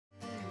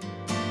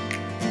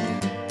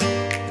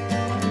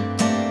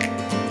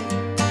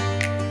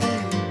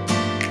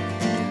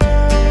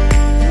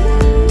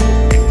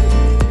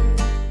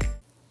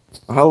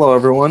Hello,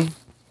 everyone.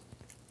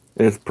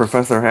 It's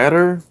Professor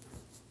Hatter.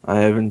 I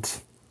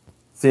haven't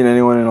seen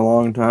anyone in a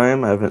long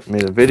time. I haven't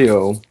made a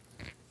video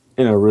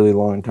in a really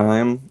long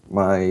time.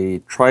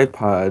 My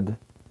tripod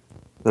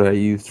that I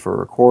used for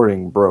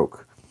recording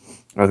broke.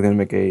 I was going to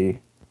make a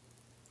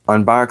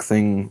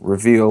unboxing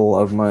reveal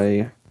of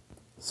my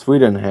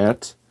Sweden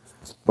hat,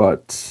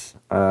 but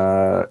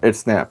it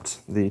snapped,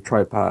 the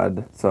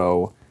tripod,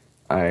 so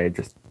I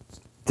just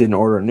didn't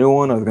order a new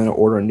one. I was going to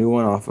order a new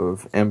one off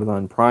of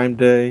Amazon Prime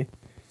Day.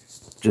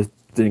 Just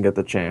didn't get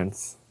the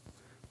chance.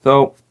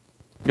 So,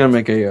 I'm gonna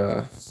make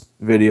a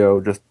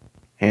video just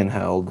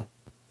handheld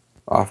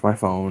off my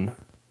phone,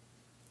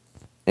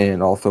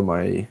 and also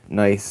my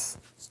nice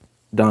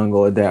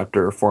dongle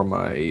adapter for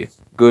my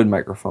good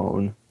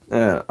microphone.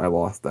 I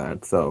lost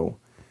that, so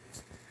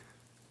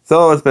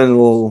it's been a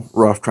little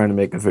rough trying to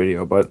make a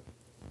video, but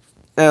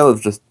let's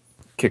just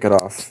kick it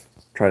off.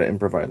 Try to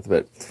improvise a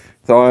bit.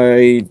 So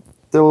I did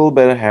a little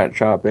bit of hat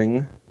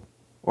shopping,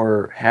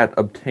 or hat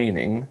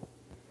obtaining,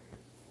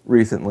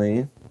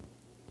 recently,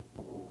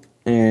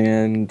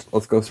 and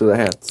let's go through the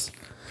hats.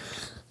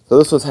 So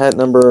this was hat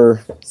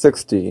number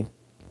 60.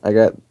 I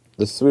got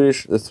the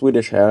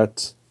Swedish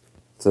hat.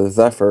 It's a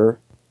Zephyr.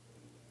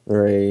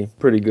 They're a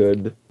pretty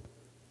good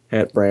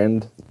hat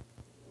brand.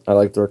 I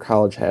like their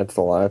college hats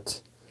a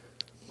lot.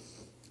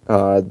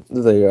 This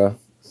is a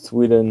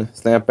Sweden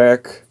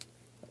snapback.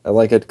 I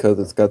like it because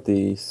it's got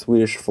the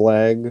Swedish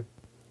flag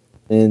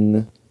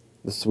in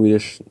the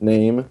Swedish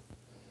name.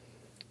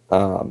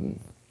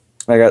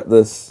 I got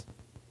this.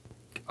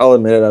 I'll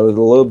admit it, I was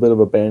a little bit of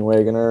a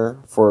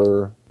bandwagoner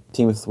for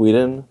Team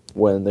Sweden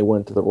when they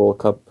went to the World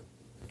Cup,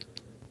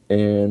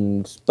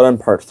 but I'm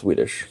part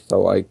Swedish,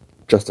 so I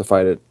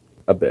justified it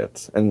a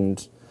bit.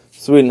 And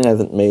Sweden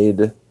hasn't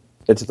made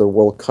it to the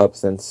World Cup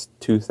since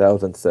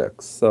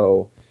 2006,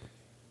 so,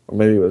 or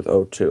maybe it was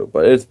 2002,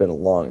 but it's been a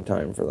long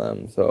time for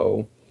them,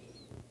 so,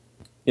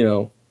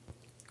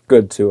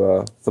 good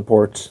to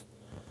support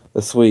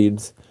the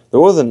Swedes.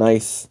 There was a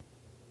nice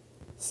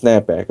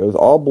snapback. It was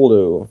all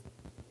blue,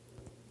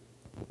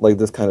 like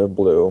this kind of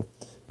blue,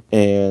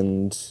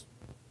 and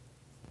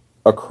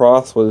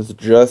across was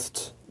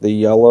just the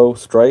yellow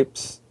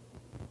stripes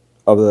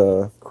of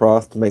the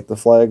cross to make the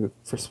flag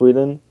for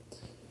Sweden.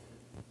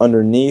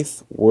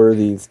 Underneath were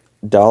these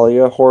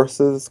Dahlia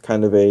horses,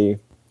 kind of a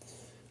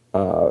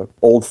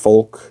old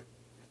folk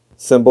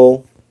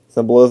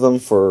symbolism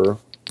for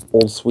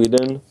old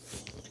Sweden.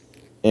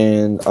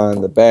 And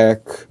on the back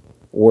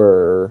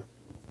were,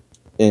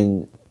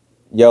 in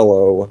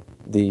yellow,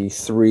 the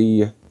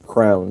three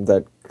crowns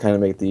that kind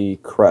of make the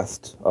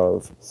crest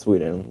of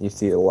Sweden. You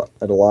see it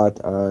a lot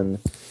on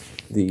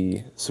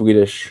the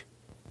Swedish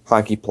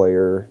hockey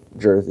player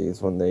jerseys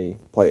when they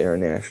play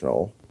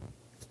international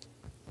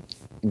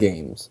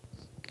games.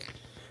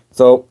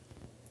 So,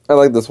 I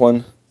like this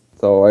one.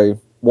 So, I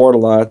wore it a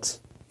lot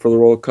for the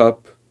World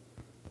Cup.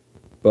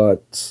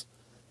 But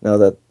now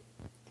that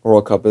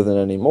World Cup isn't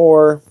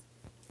anymore,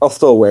 I'll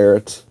still wear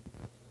it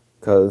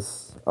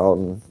because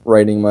I'm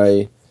writing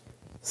my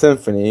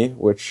symphony,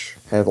 which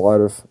has a lot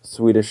of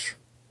Swedish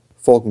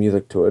folk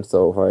music to it,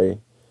 so if I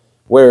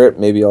wear it,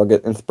 maybe I'll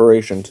get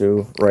inspiration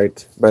to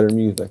write better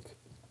music.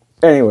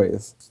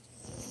 Anyways,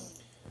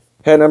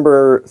 hat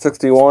number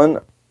 61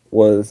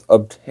 was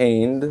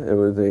obtained. It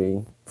was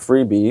a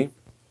freebie.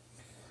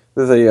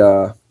 This is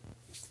a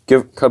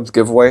Cubs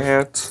giveaway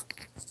hat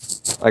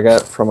I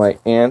got from my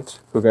aunt,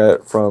 who got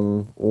it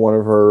from one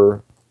of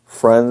her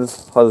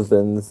friend's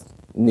husband's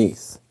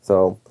niece.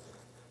 So,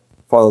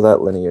 follow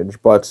that lineage.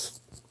 But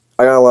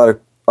I got a lot of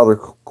other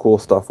cool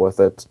stuff with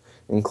it,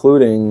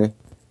 including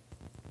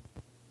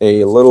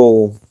a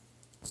little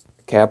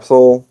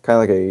capsule,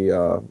 kind of like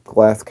a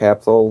glass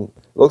capsule.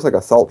 It looks like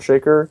a salt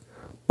shaker,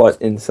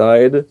 but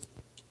inside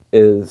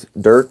is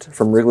dirt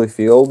from Wrigley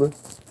Field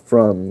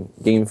from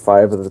Game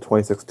 5 of the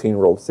 2016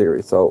 World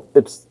Series. So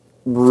it's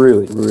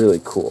really,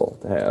 really cool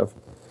to have.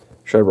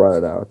 Should have brought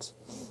it out.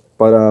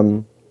 But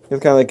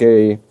it's kind of like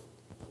a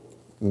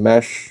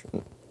mesh,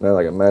 not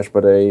like a mesh,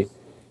 but a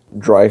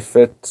dry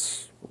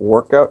fit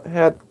workout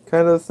hat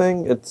kind of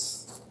thing.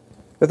 It's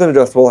an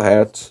adjustable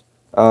hat.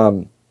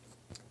 Kind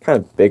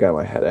of big on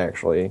my head,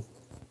 actually,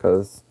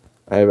 because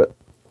I have it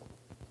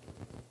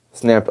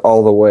snapped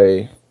all the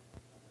way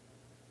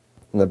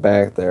in the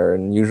back there,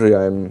 and usually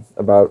I'm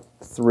about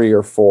 3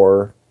 or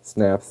 4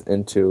 snaps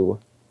into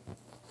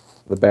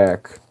the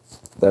back.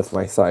 That's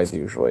my size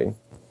usually.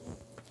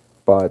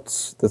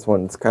 But this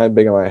one's kind of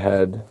big on my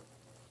head.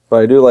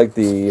 But I do like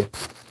the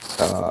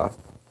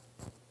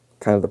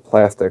kind of the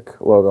plastic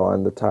logo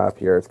on the top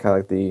here. It's kind of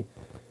like the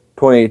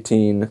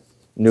 2018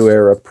 New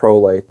Era Pro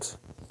Light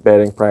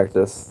batting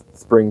practice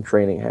spring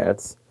training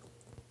hats.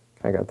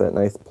 I got that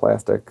nice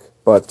plastic,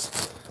 but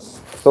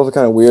it's also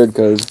kind of weird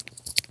because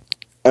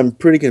I'm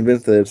pretty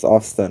convinced that it's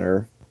off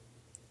center.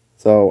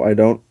 So I'm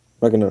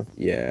not gonna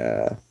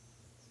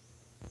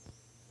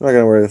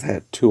wear this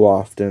hat too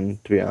often,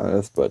 to be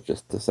honest, but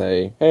just to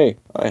say, hey,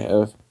 I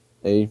have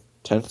a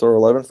 10th or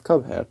 11th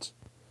Cub hat.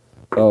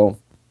 So,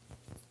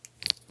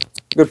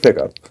 good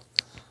pickup.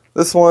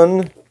 This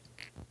one,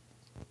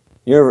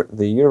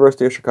 the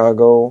University of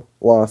Chicago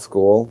Law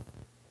School.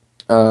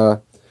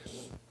 Got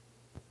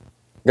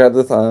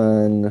this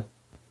on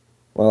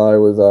while I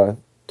was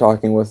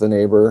talking with a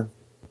neighbor,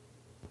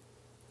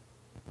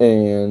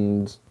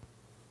 and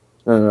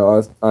I don't know, I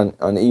was on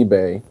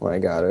eBay when I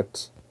got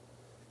it.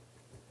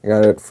 I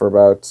got it for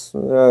about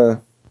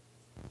 $10,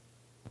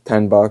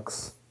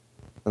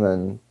 and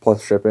then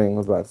plus shipping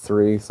was about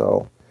 $3.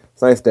 So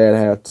it's a nice dad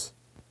hat.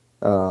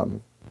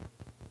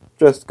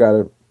 Just got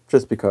it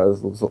just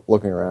because I was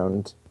looking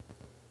around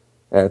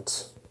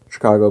at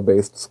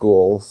Chicago-based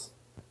schools.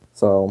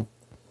 So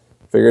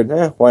figured,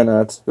 why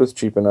not? It was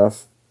cheap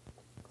enough.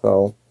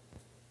 So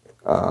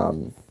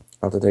I'll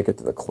have to take it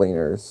to the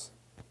cleaners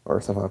or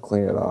somehow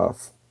clean it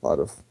off. A lot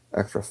of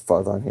extra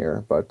fuzz on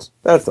here, but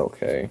that's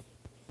okay.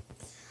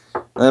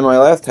 And then my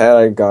last hat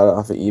I got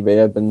off of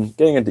eBay. I've been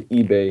getting into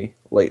eBay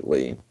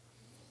lately.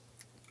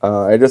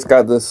 I just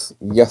got this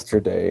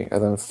yesterday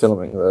as I'm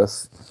filming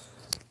this.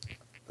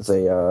 It's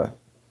a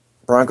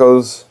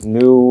Broncos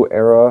New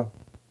Era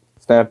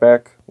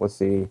snapback with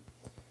the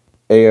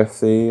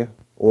AFC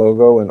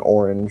logo in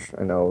orange.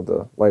 I know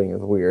the lighting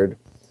is weird,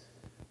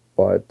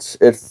 but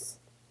it's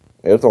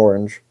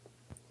orange.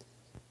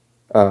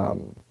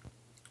 The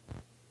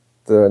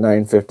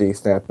 950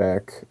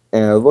 snapback,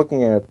 and I was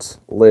looking at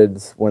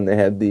lids when they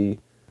had the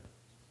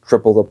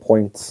triple the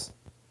points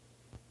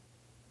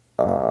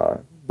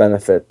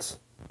benefit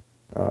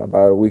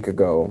about a week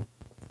ago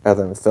as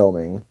I'm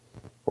filming,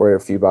 where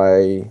if you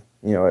buy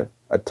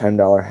a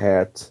 $10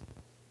 hat,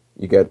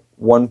 you get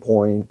 1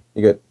 point,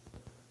 you get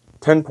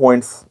 10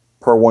 points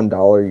per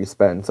 $1 you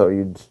spend.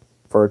 So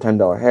for a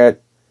 $10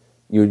 hat,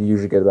 you would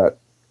usually get about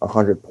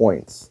 100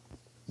 points,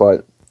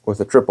 but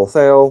with a triple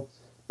sale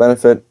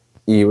benefit,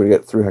 you would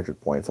get 300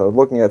 points. So I was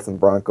looking at some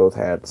Broncos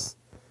hats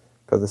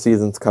because the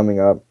season's coming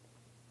up,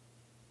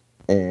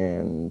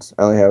 and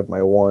I only have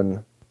my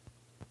one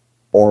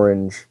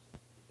orange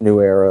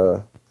New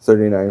Era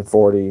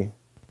 3940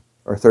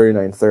 or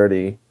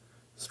 3930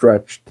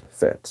 stretched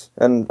fit,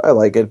 and I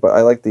like it, but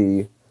I like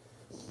the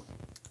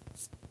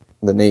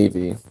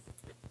navy.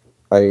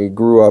 I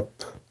grew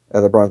up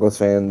as a Broncos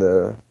fan in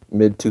the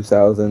mid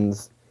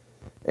 2000s,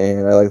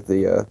 and I like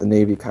the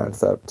navy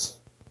concept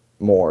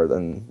more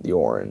than the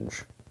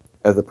orange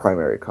as the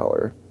primary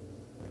color.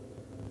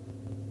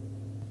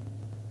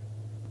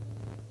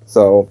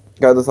 So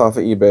got this off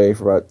of eBay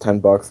for about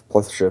 $10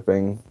 plus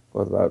shipping,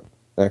 with about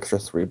an extra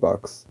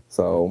 $3.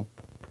 So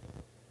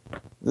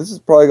this is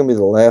probably gonna be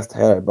the last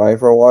hat I buy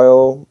for a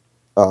while.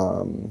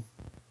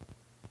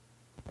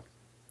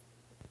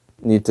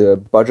 Need to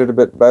budget a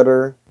bit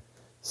better.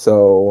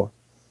 So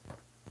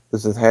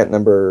this is hat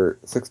number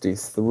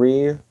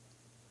 63.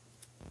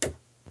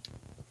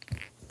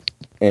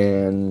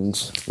 And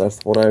that's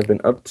what I've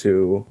been up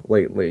to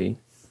lately.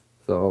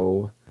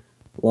 So,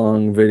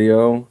 long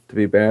video to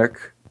be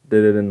back.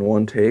 Did it in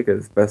one take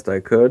as best I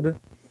could.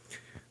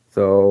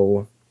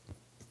 So,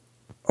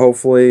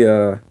 hopefully,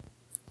 you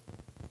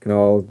can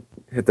all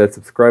hit that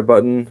subscribe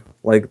button,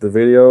 like the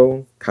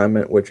video,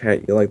 comment which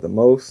hat you like the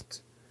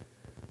most,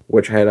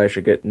 which hat I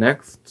should get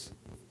next.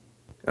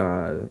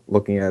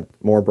 Looking at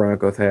more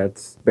Broncos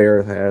hats,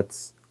 Bears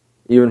hats,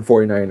 even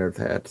 49ers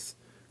hats.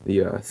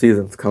 The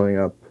season's coming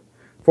up.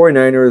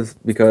 49ers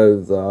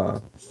because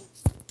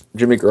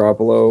Jimmy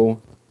Garoppolo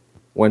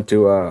went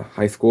to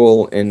high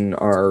school in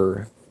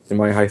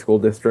my high school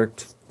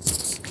district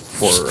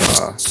for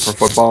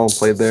football,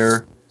 played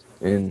there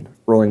in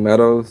Rolling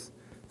Meadows,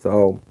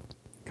 so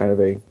kind of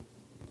a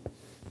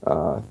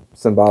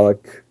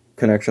symbolic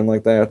connection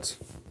like that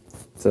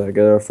to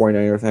get a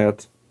 49ers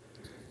hat.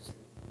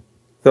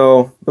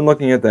 So been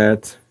looking at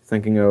that,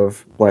 thinking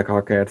of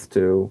Blackhawk hats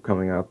too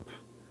coming up,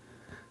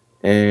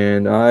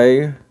 and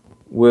I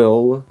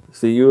will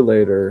see you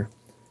later.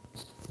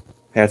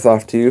 Hats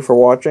off to you for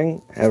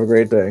watching. Have a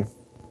great day.